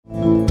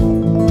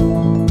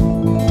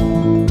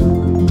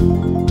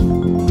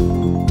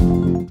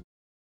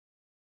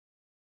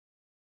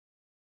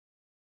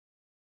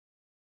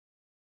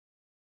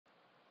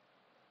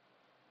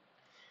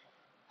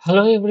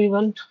Hello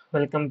everyone,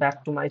 welcome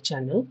back to my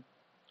channel.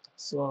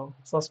 So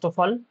first of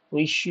all,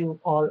 wish you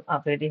all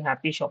a very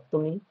happy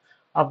Saptami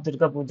of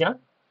Durga Puja.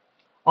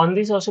 On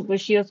this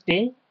auspicious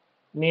day,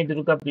 may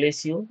Durga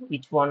bless you,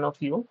 each one of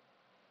you,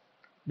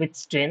 with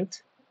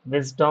strength,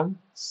 wisdom,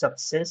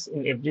 success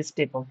in every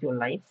step of your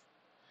life.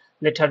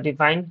 Let her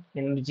divine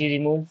energy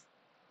remove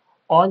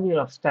all your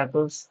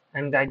obstacles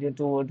and guide you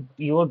toward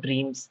your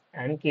dreams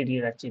and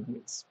career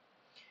achievements.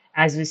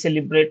 As we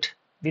celebrate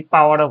the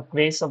power of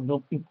grace of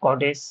the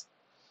goddess,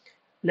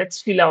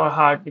 let's fill our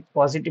heart with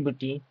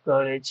positivity,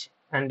 courage,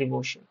 and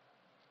devotion.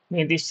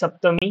 May this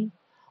Saptami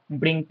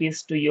bring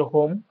peace to your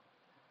home,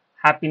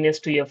 happiness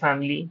to your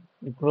family,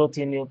 growth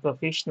in your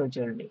professional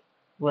journey.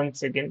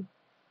 Once again,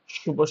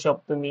 Shubha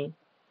Saptami,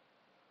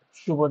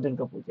 Shubha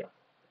Durga Puja.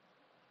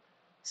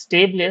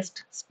 Stay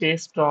blessed, stay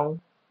strong,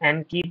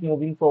 and keep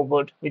moving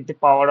forward with the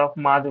power of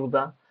Ma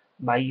Durga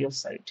by your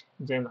side.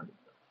 Jai Ma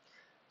Durga.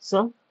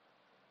 So,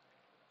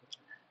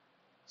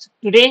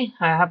 today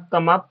I have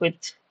come up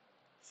with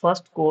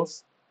first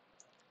course,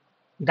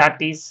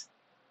 that is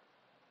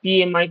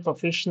PMI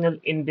Professional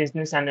in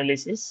Business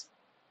Analysis,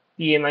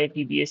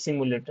 PMI-PBA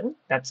simulator.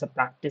 That's a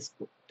practice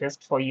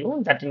test for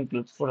you that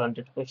includes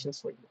 400 questions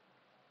for you.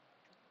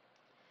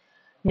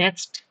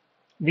 Next,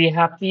 we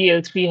have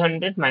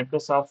PL300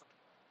 Microsoft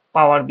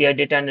Power BI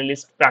Data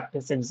Analyst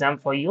practice exam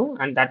for you,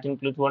 and that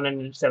includes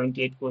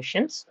 178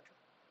 questions.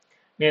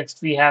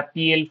 Next, we have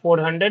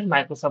PL400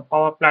 Microsoft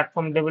Power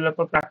Platform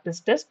Developer practice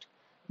test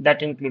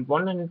that include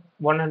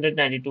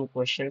 192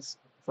 questions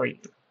for you.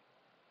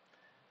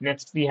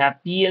 Next, we have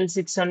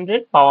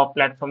PL600 Power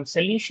Platform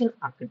Solution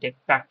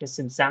Architect practice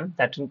exam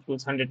that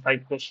includes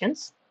 105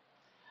 questions.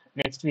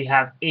 Next, we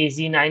have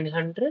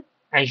AZ900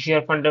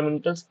 Azure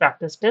Fundamentals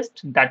practice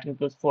test that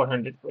includes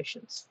 400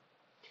 questions.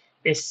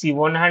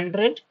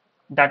 SC100,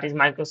 that is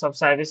Microsoft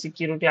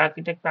Cybersecurity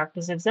Architect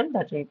practice exam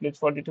that includes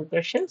 42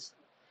 questions.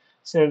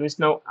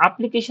 ServiceNow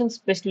Application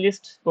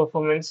Specialist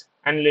Performance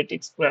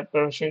Analytics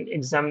Preparation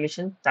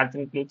Examination that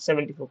includes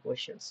 74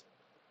 questions.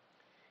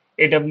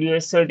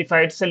 AWS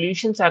Certified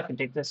Solutions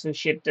Architect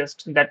Associate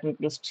Test that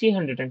includes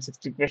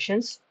 360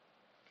 questions.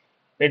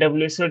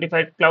 AWS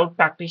Certified Cloud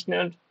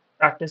Practitioner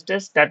Practice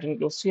Test that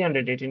includes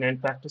 389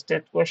 practice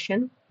test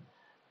questions.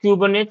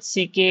 Kubernetes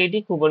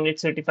CKAD Kubernetes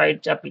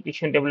Certified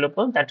Application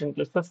Developer that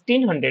includes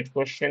 1500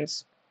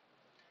 questions.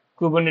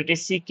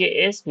 Kubernetes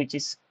CKS, which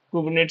is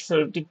Kubernetes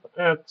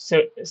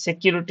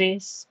Security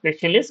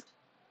Specialist,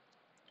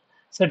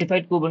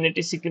 Certified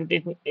Kubernetes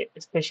Security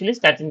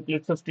Specialist that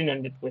includes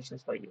 1500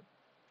 questions for you.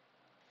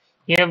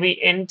 Here we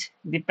end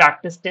the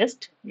practice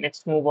test.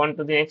 Next, move on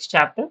to the next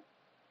chapter.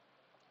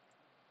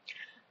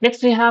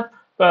 Next, we have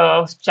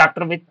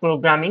chapter with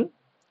programming.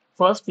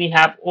 First, we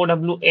have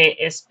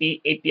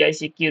OWASP API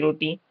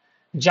Security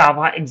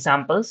Java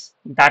examples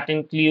that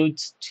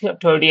includes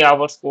 30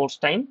 hours course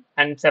time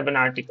and 7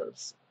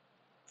 articles.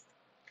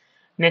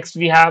 Next,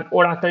 we have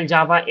Oracle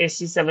Java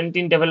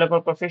SC17 Developer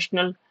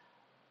Professional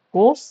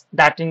course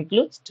that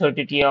includes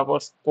 32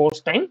 hours course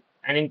time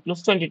and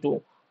includes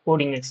 22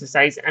 coding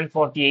exercise and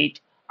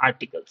 48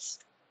 articles.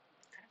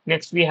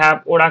 Next, we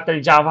have Oracle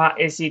Java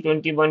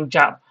SC21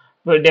 Java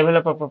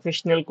Developer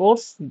Professional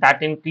course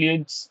that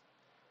includes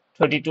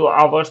 32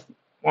 hours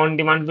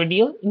on-demand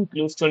video,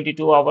 includes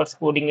 22 hours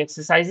coding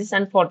exercises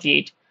and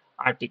 48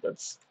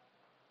 articles.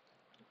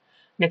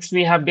 Next,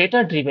 we have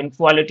data-driven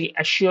quality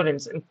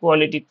assurance and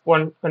quality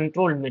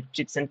control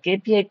metrics and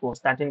KPI course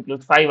that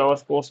includes 5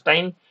 hours course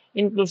time,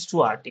 includes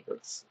 2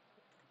 articles.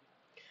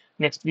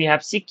 Next, we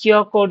have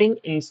secure coding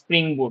in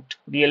Spring Boot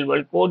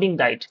real-world coding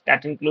guide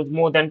that includes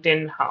more than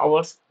 10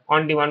 hours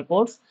on-demand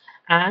course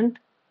and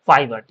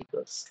 5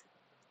 articles.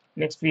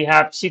 Next, we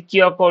have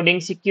secure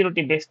coding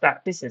security best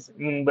practices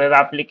in web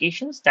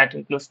applications that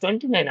includes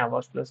 29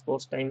 hours plus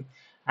course time,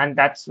 and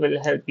that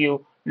will help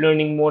you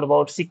learning more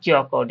about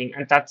secure coding,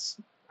 and that's,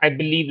 I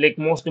believe, like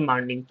most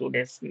demanding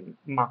today's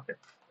market.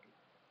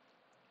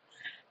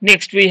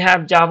 Next, we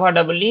have Java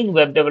EE in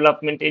web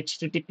development,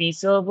 HTTP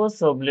server,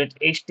 servlet,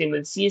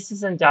 HTML,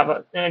 CSS, and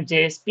Java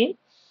JSP.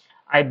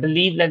 I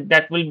believe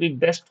that will be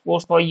best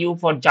course for you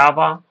for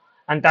Java,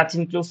 and that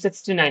includes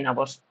 69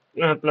 hours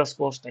plus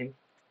course time.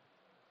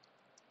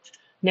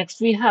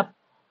 Next, we have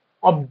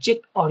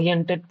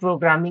object-oriented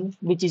programming,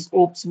 which is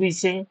OOPS we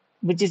say,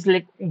 which is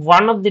like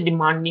one of the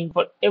demanding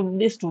for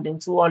every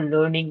students who are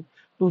learning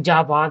to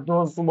Java,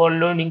 those who are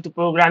learning to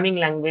programming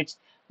language.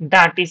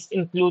 That is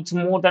includes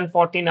more than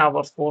 14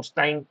 hours course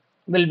time.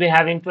 We'll be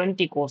having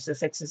 20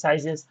 courses,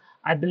 exercises.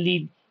 I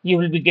believe you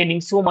will be gaining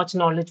so much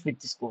knowledge with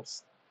this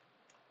course.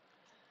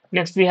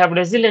 Next, we have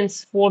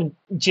Resilience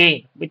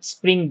 4J with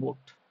Spring Boot.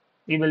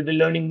 We will be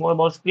learning more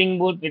about Spring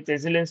Boot with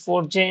Resilience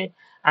 4J,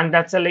 and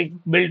that's a like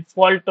build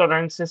fault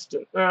tolerance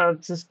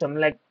system.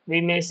 Like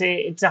we may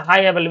say, it's a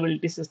high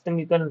availability system.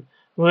 You can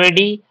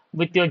ready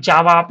with your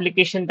Java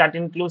application that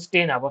includes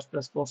 10 hours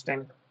plus course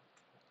time.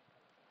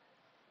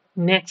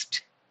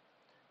 Next,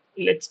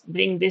 let's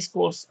bring this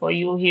course for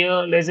you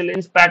here.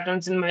 Resilience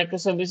patterns in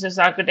microservices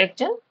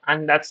architecture,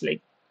 and that's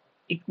like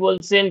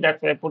equals in.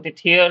 That's why I put it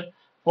here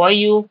for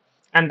you.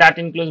 and that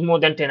includes more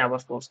than 10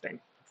 hours course time.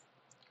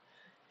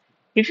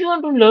 If you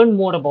want to learn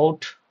more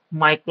about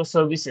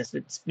microservices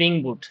with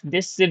Spring Boot,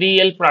 this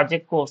real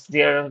project course,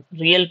 there are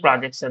real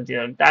projects are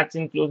there. That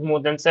includes more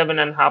than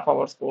 7.5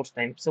 hours course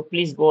time. So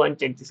please go and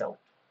check this out.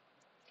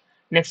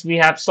 Next, we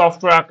have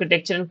software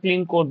architecture and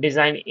clean code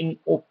design in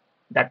OP,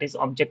 that is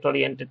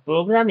object-oriented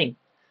programming.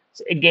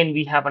 So again,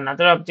 we have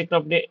another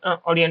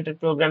oriented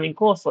programming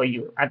course for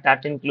you, and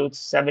that includes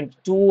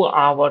 72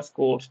 hours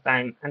course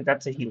time, and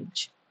that's a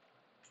huge.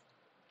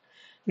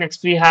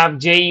 Next, we have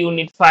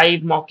JUnit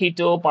 5,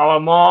 Mockito,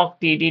 PowerMock,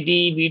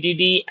 TDD,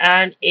 VDD,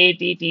 and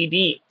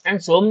ATTD,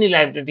 and so many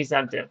libraries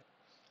are there.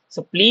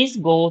 So please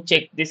go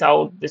check this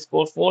out. This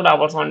course, 4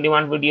 hours on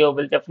demand video,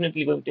 will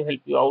definitely going to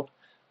help you out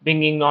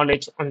bringing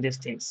knowledge on these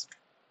things.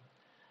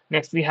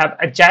 Next, we have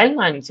agile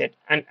mindset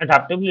and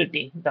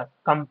adaptability, the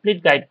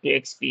complete guide to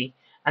XP,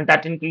 and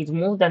that includes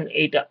more than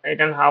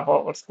 8.5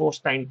 hours course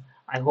time.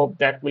 I hope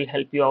that will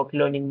help you out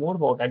learning more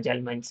about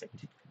agile mindset.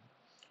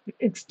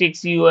 Next,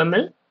 takes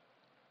UML,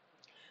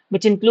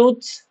 which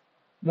includes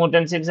more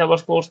than 6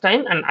 hours course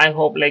time, and I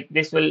hope like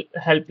this will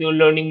help you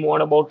learning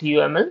more about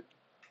UML.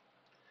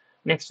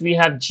 Next, we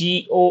have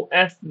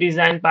GOF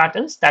design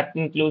patterns that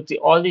includes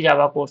all the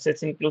Java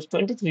courses includes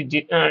 23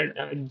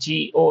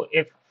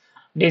 GOF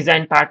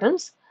design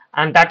patterns,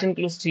 and that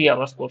includes 3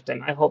 hours course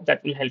time. I hope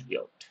that will help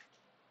you out.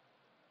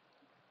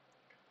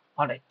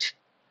 All right.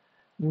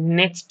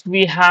 Next,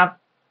 we have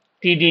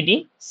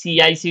TDD,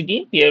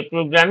 CI/CD, peer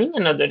programming,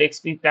 and other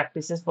XP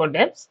practices for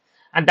devs,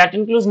 and that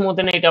includes more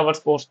than 8 hours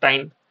course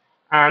time.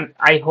 And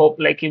I hope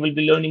like you will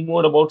be learning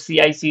more about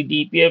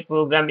CI/CD, peer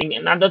programming,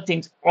 and other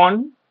things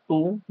on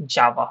to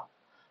Java.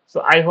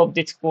 So I hope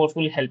this course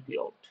will help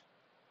you out.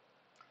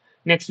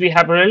 Next, we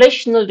have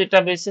relational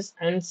databases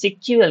and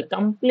SQL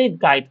complete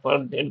guide for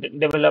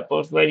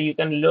developers, where you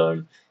can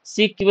learn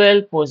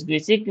SQL,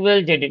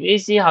 PostgreSQL,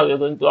 JDBC, how you're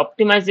going to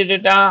optimize the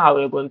data, how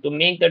you're going to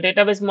make the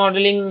database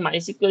modeling,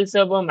 MySQL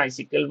Server,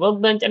 MySQL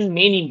Workbench, and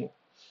many more.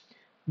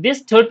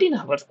 This 13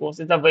 hours course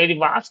is a very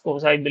vast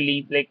course, I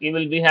believe. Like you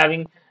will be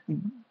having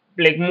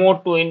like more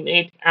to in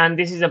it, and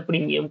this is a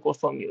premium course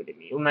from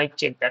Udemy. You might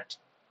check that.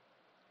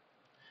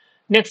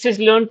 Next is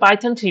learn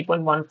Python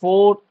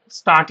 3.14.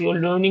 Start your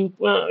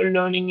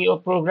learning your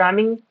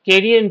programming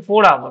career in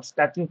 4 hours.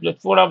 That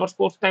includes 4 hours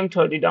course time,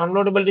 30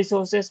 downloadable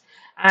resources,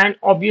 and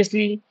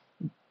obviously,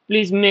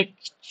 please make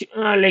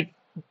like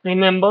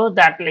remember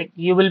that like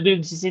you will be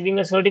receiving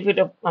a certificate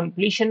of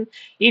completion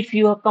if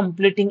you are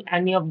completing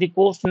any of the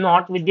course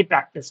not with the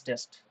practice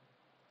test.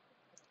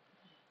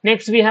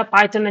 Next, we have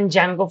Python and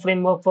Django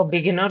framework for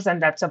beginners,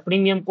 and that's a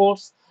premium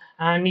course.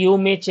 And you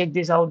may check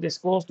this out, this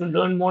course, to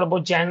learn more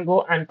about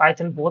Django and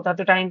Python both at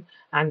a time,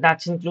 and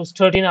that includes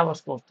 13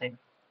 hours course time.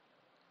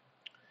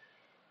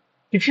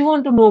 If you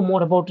want to know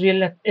more about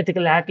real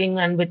ethical hacking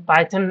and with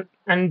Python,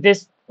 and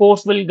this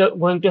course will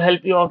going to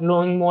help you out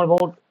knowing more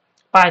about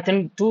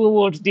Python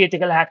towards the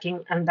ethical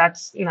hacking, and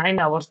that's 9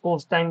 hours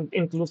course time,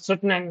 includes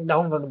certain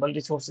downloadable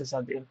resources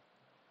are there.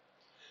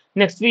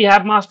 Next, we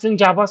have mastering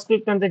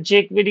JavaScript and the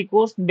jQuery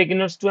course,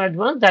 beginners to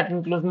advanced. That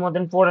includes more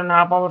than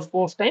 4.5 hours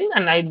course time,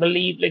 and I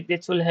believe like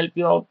this will help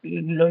you out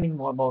learning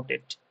more about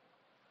it.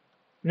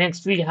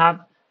 Next, we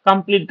have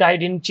complete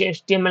guide in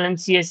HTML and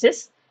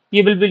CSS.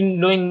 You will be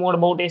knowing more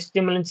about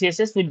HTML and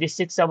CSS with this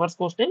 6 hours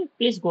course time.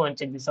 Please go and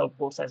check this out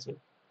course as well.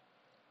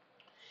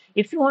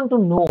 If you want to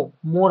know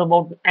more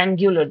about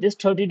Angular, this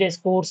 30 days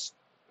course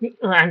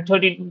and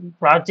 30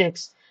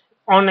 projects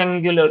on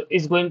Angular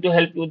is going to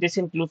help you. This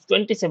includes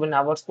 27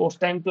 hours course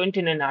time,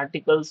 29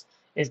 articles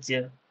is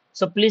there.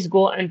 So please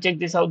go and check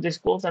this out, this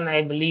course, and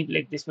I believe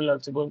like this will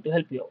also going to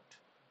help you out.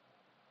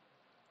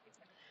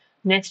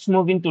 Next,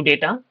 moving to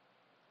data,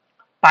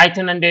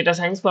 Python and data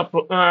science for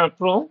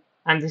pro,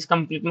 and this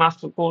complete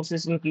master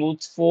courses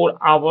includes 4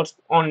 hours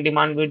on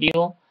demand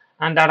video,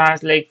 and that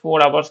has like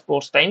 4 hours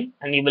course time,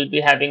 and you will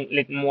be having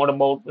like more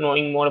about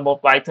knowing more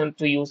about Python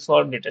to use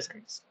for data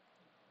science.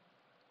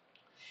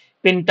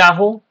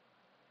 Pintaho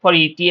for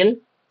ETL,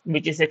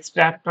 which is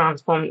extract,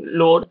 transform,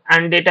 load,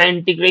 and data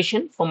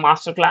integration for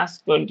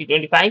masterclass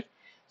 2025.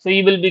 So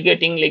you will be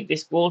getting like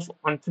this course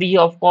on free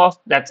of cost.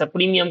 That's a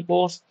premium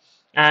course,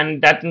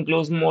 and that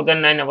includes more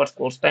than 9 hours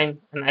course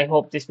time, and I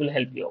hope this will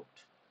help you out.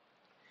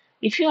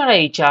 If you are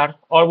a HR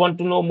or want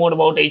to know more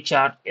about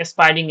HR,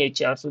 aspiring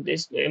HR, so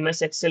this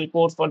MS Excel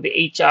course for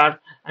the HR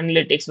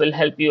analytics will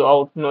help you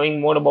out knowing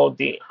more about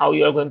the how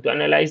you are going to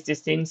analyze these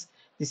things.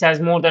 This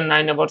has more than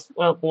 9 hours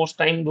course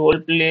time, role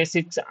play,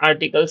 6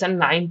 articles, and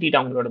 90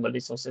 downloadable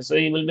resources. So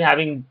you will be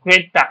having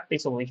great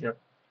practice over here.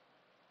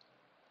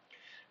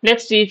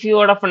 Next, if you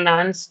are a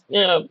finance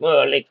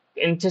like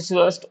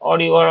enthusiast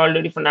or you are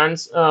already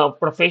finance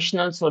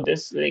professional, so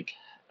this like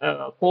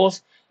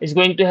course is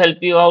going to help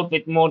you out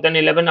with more than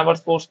 11 hours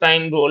course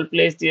time, role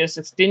plays there,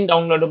 16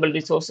 downloadable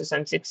resources,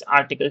 and 6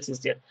 articles is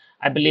there.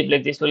 I believe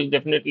like this will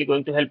definitely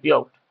going to help you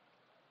out.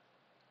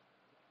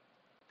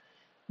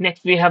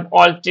 Next, we have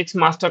All-Tricks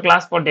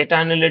Masterclass for data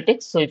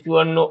analytics. So if you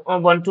are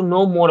want to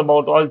know more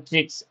about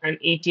All-Tricks and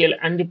ETL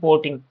and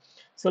reporting,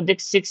 So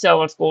this 6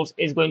 hours course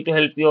is going to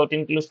help you out,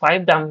 includes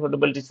 5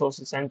 downloadable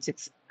resources and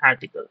 6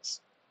 articles.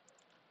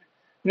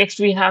 Next,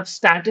 we have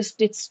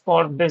statistics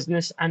for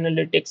business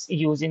analytics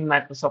using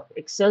Microsoft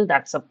Excel.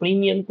 That's a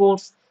premium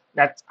course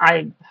that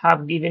I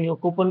have given you a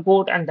coupon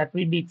code, and that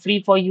will be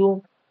free for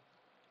you.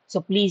 So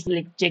please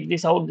check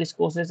this out. This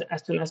course is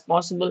as soon as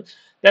possible.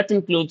 That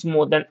includes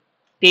more than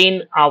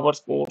 10 hours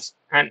course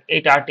and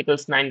 8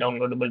 articles, 9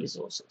 downloadable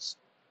resources.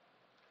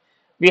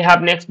 We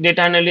have next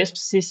data analyst,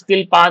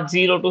 skill path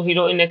 0 to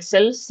hero in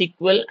Excel,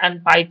 SQL,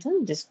 and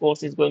Python. This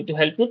course is going to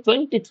help you.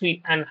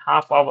 23.5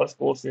 hours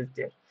course is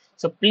there.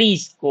 So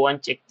please go and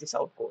check this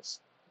out course.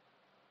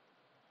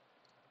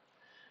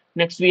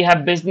 Next, we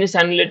have business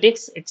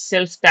analytics,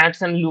 Excel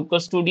stats, and Looker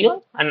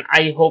Studio. And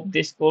I hope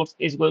this course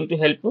is going to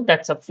help you.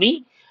 That's a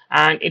free,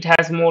 and it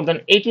has more than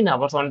 18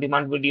 hours on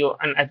demand video.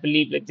 And I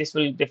believe this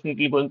will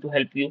definitely going to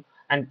help you.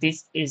 And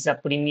this is a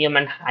premium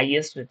and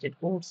highest rated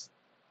course.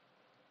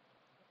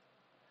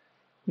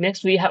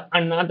 Next, we have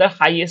another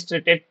highest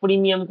rated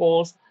premium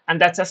course, and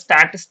that's a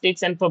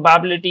statistics and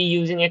probability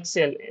using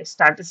Excel.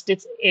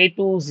 Statistics A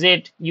to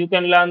Z. You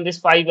can learn this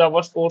 5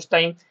 hours course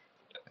time,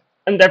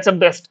 and that's the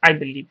best, I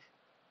believe.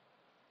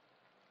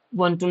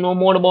 Want to know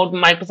more about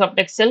Microsoft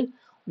Excel?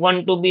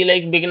 Want to be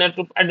like beginner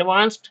to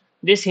advanced?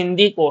 This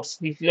Hindi course,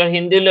 if you are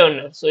Hindi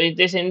learner, so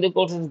this Hindi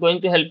course is going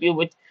to help you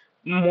with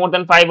more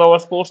than 5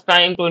 hours course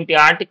time, 20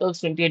 articles,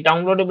 28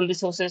 downloadable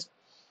resources.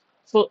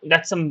 So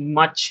that's a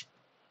much.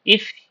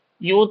 If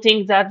you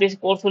think that this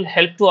course will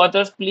help to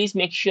others, please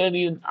make sure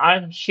you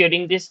are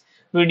sharing this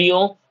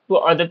video to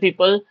other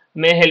people,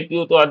 may help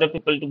you to other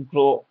people to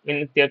grow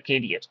in their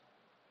career.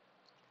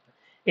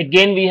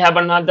 Again, we have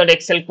another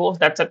Excel course.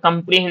 That's a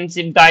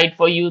comprehensive guide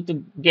for you to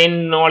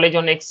gain knowledge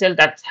on Excel.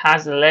 That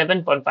has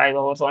 11.5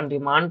 hours on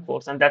demand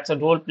course, and that's a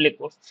role play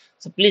course.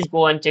 So please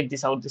go and check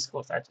this out, this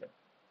course as well.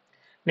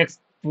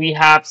 Next, we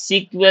have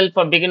SQL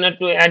for beginner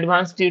to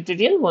advanced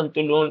tutorial. Want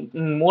to learn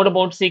more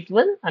about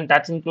SQL, and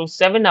that includes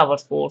 7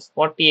 hours course,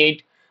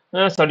 45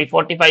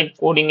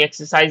 coding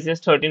exercises,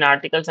 13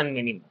 articles, and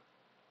many more.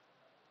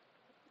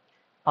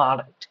 All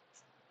right.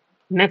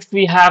 Next,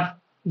 we have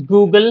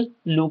Google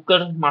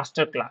Looker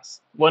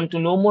Masterclass. Want to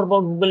know more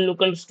about Google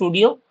Looker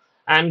Studio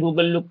and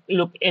Google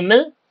Look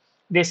ML?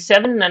 This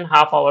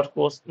 7.5 hour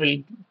course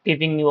will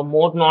giving you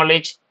more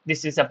knowledge.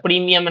 This is a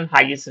premium and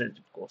highest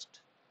rated course.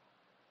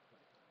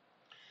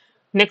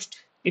 Next,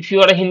 if you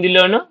are a Hindi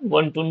learner,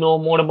 want to know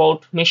more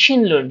about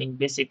machine learning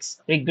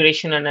basics,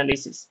 regression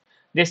analysis.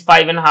 This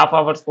 5.5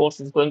 hours course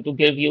is going to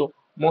give you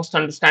most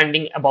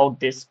understanding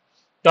about this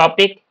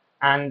topic,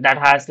 and that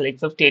has like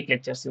 58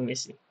 lectures you may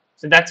see.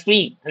 So that's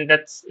free, and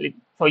that's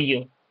for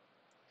you.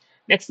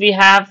 Next, we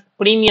have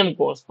premium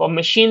course for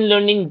machine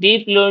learning,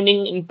 deep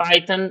learning in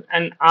Python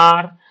and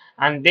R,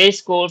 and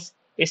this course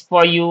is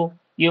for you.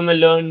 You may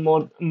learn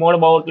more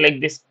about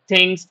these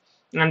things,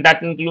 and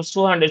that includes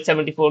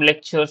 274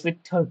 lectures with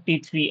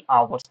 33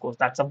 hours course.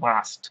 That's a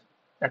vast.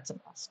 That's a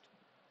vast.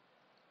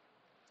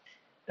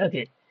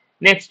 Okay.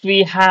 Next,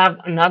 we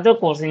have another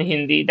course in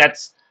Hindi,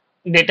 that's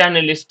data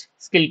analyst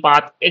skill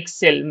path,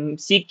 Excel,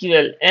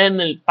 SQL,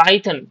 ML,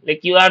 Python.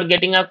 Like you are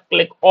getting a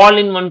all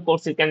in one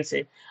course, you can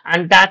say,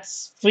 and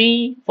that's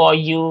free for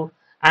you.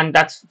 And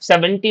that's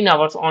 17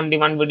 hours on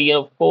demand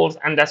video course,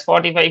 and that's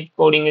 45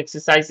 coding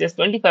exercises,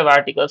 25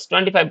 articles,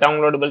 25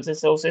 downloadable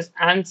resources,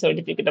 and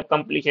certificate of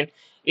completion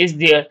is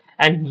there.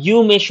 And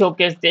you may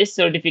showcase this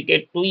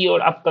certificate to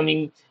your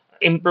upcoming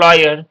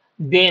employer.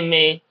 They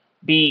may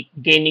be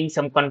gaining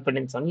some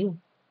confidence on you.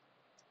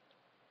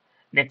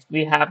 Next,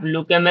 we have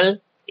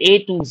LookML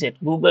A to Z,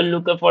 Google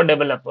Looker for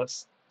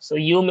developers. So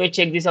you may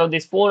check this out.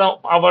 This 4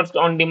 hours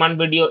on demand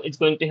video is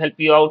going to help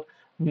you out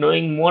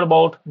knowing more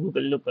about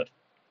Google Looker.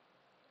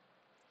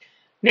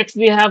 Next,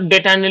 we have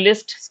data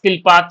analyst skill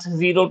path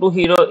 0 to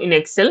hero in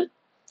Excel,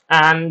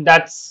 and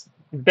that's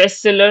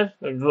bestseller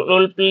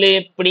role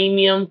play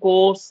premium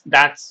course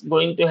that's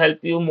going to help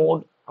you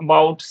more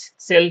about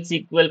Excel,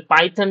 SQL,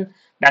 Python.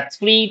 That's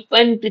free,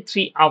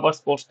 23 hours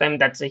course time.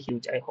 That's a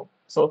huge, I hope.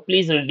 So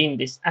please redeem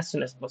this as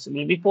soon as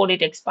possible before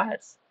it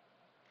expires.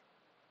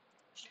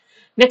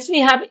 Next, we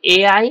have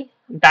AI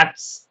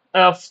that's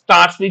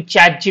starts with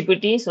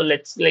ChatGPT. So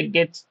let's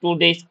get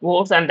today's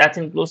course, and that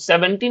includes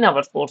 17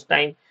 hours course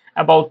time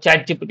about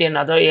ChatGPT and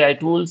other AI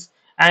tools.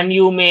 And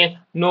you may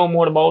know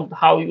more about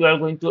how you are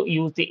going to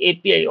use the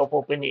API of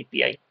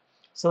OpenAPI.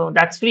 So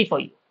that's free for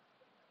you.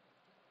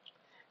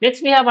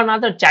 Next, we have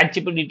another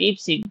ChatGPT,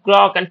 DeepSeek,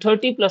 Grok, and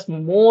 30 plus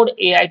more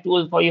AI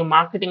tools for your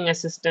marketing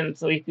assistant.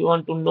 So if you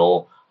want to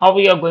know how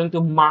you are going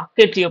to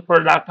market your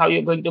product, how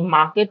you're going to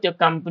market your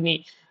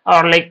company,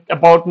 or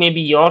about maybe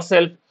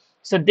yourself.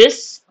 So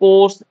this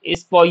course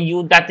is for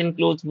you. That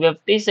includes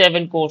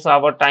 57 course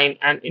hour time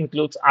and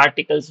includes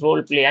articles,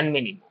 role play, and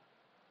many more.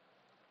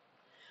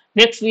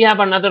 Next, we have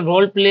another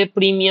role play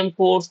premium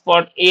course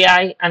for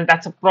AI, and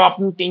that's a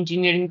prompt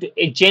engineering to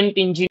agent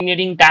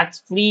engineering.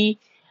 That's free,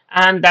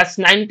 and that's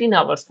 19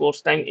 hours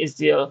course time is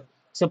there.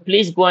 So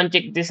please go and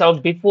check this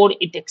out before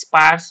it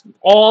expires.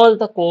 All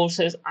the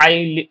courses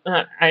I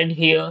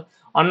here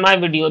on my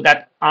video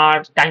that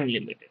are time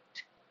limited.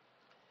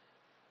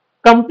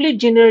 Complete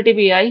generative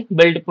AI,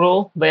 Build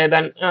Pro, web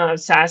and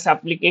SaaS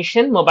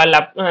application, mobile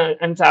app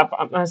and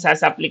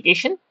SaaS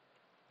application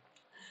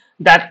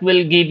that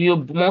will give you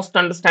most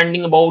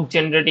understanding about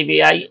generative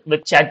AI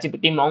with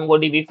ChatGPT,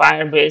 MongoDB,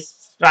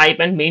 Firebase, Stripe,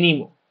 and many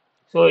more.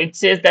 So it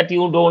says that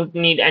you don't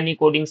need any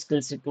coding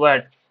skills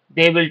required.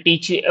 They will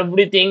teach you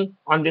everything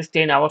on this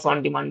 10 hours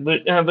on demand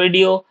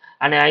video,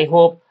 and I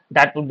hope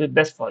that would be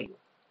best for you.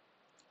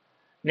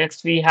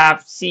 Next, we have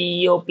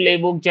CEO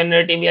Playbook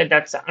Generative AI.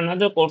 That's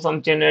another course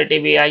on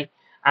generative AI,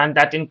 and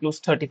that includes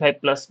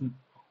 35 plus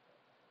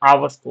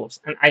hours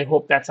course. And I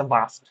hope that's a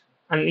vast.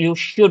 And you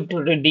should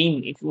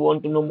redeem if you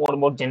want to know more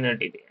about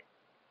generative AI.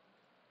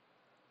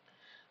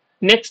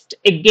 Next,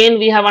 again,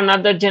 we have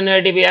another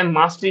generative AI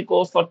mastery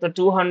course for the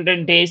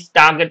 200 days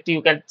target,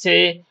 you can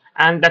say,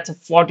 and that's a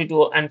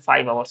 42 and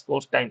 5 hours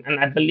course time. And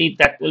I believe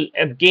that will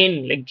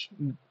again, like,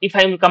 if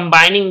I'm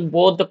combining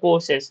both the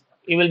courses,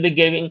 you will be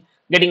getting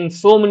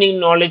so many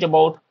knowledge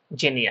about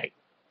Gen AI.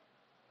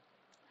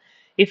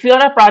 If you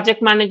are a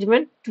project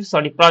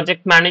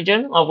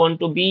manager, or want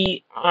to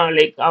be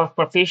like a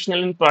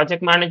professional in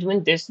project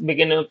management, this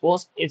beginner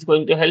course is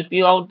going to help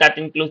you out. That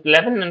includes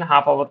 11 and a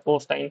half hour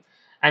course time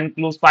and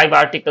includes 5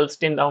 articles,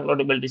 10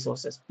 downloadable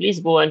resources. Please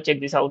go and check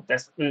this out.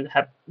 That will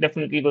have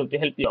definitely going to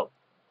help you out.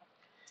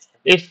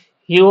 If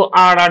you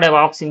are a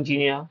DevOps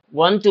engineer,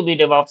 want to be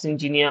DevOps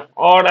engineer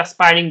or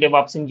aspiring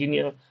DevOps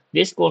engineer,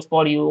 this course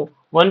for you.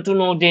 Want to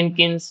know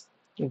Jenkins?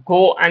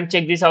 Go and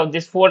check this out.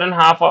 This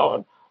 4.5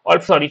 hour,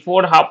 or sorry,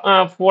 4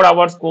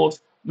 hours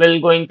course will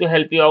going to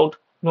help you out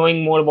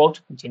knowing more about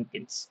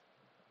Jenkins.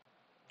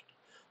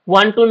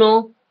 Want to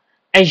know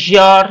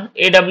Azure,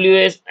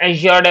 AWS,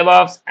 Azure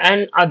DevOps,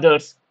 and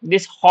others?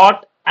 This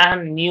hot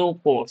and new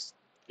course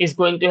is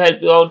going to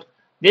help you out.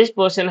 This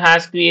person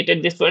has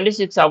created this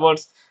 26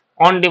 hours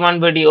on demand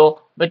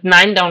video with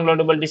 9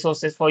 downloadable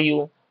resources for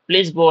you.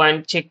 Please go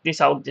and check this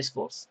out, this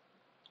course.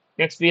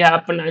 Next, we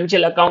have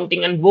financial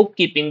accounting and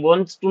bookkeeping.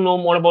 Wants to know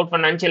more about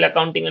financial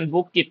accounting and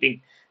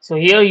bookkeeping. So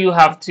here you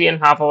have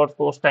 3.5 hours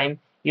course time.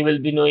 You will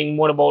be knowing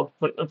more about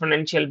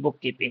financial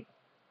bookkeeping.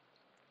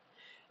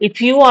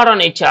 If you are on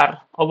HR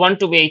or want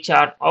to be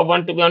HR or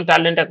want to be on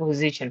talent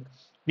acquisition,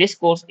 this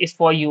course is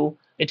for you.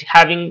 It's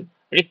having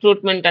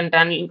recruitment and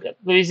talent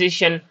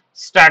acquisition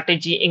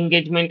strategy,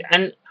 engagement,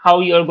 and how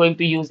you are going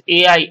to use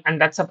AI,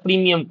 and that's a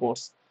premium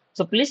course.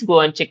 So please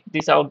go and check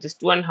this out. This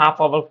 2.5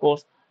 hour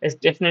course is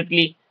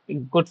definitely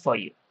good for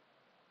you.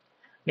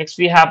 Next,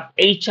 we have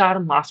HR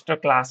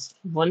Masterclass.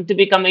 Want to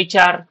become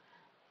HR?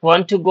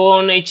 Want to go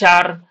on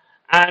HR?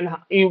 And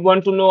you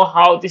want to know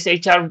how this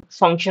HR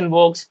function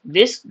works?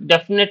 This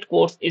definite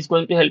course is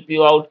going to help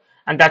you out,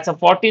 and that's a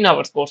 14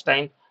 hours course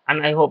time.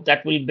 And I hope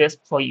that will be best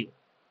for you.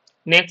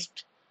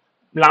 Next,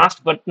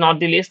 last but not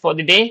the least for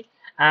the day,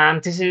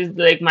 and this is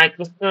like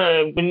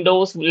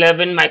Windows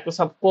 11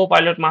 Microsoft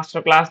Copilot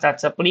Masterclass.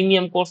 That's a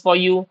premium course for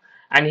you,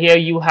 and here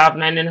you have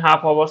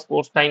 9.5 hours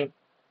course time.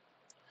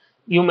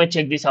 You may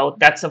check this out.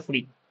 That's a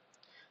free.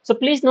 So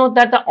please note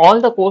that all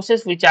the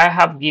courses which I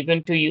have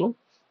given to you,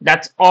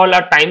 that's all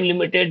are time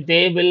limited.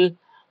 They will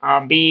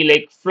be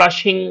like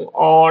flushing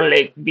or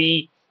like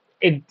be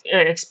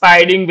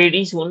expiring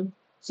very soon.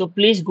 So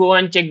please go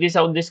and check this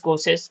out, these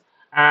courses.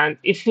 And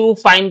if you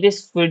find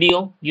this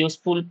video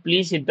useful,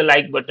 please hit the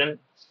like button.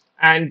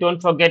 And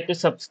don't forget to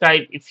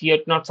subscribe if you're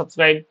not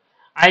subscribed.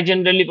 I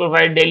generally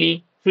provide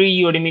daily free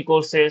Udemy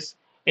courses,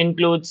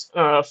 includes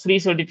free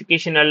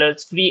certification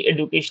alerts, free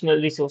educational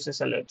resources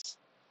alerts.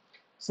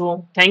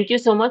 So thank you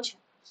so much.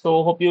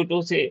 So hope you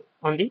to see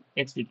on the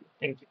next video.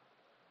 Thank you.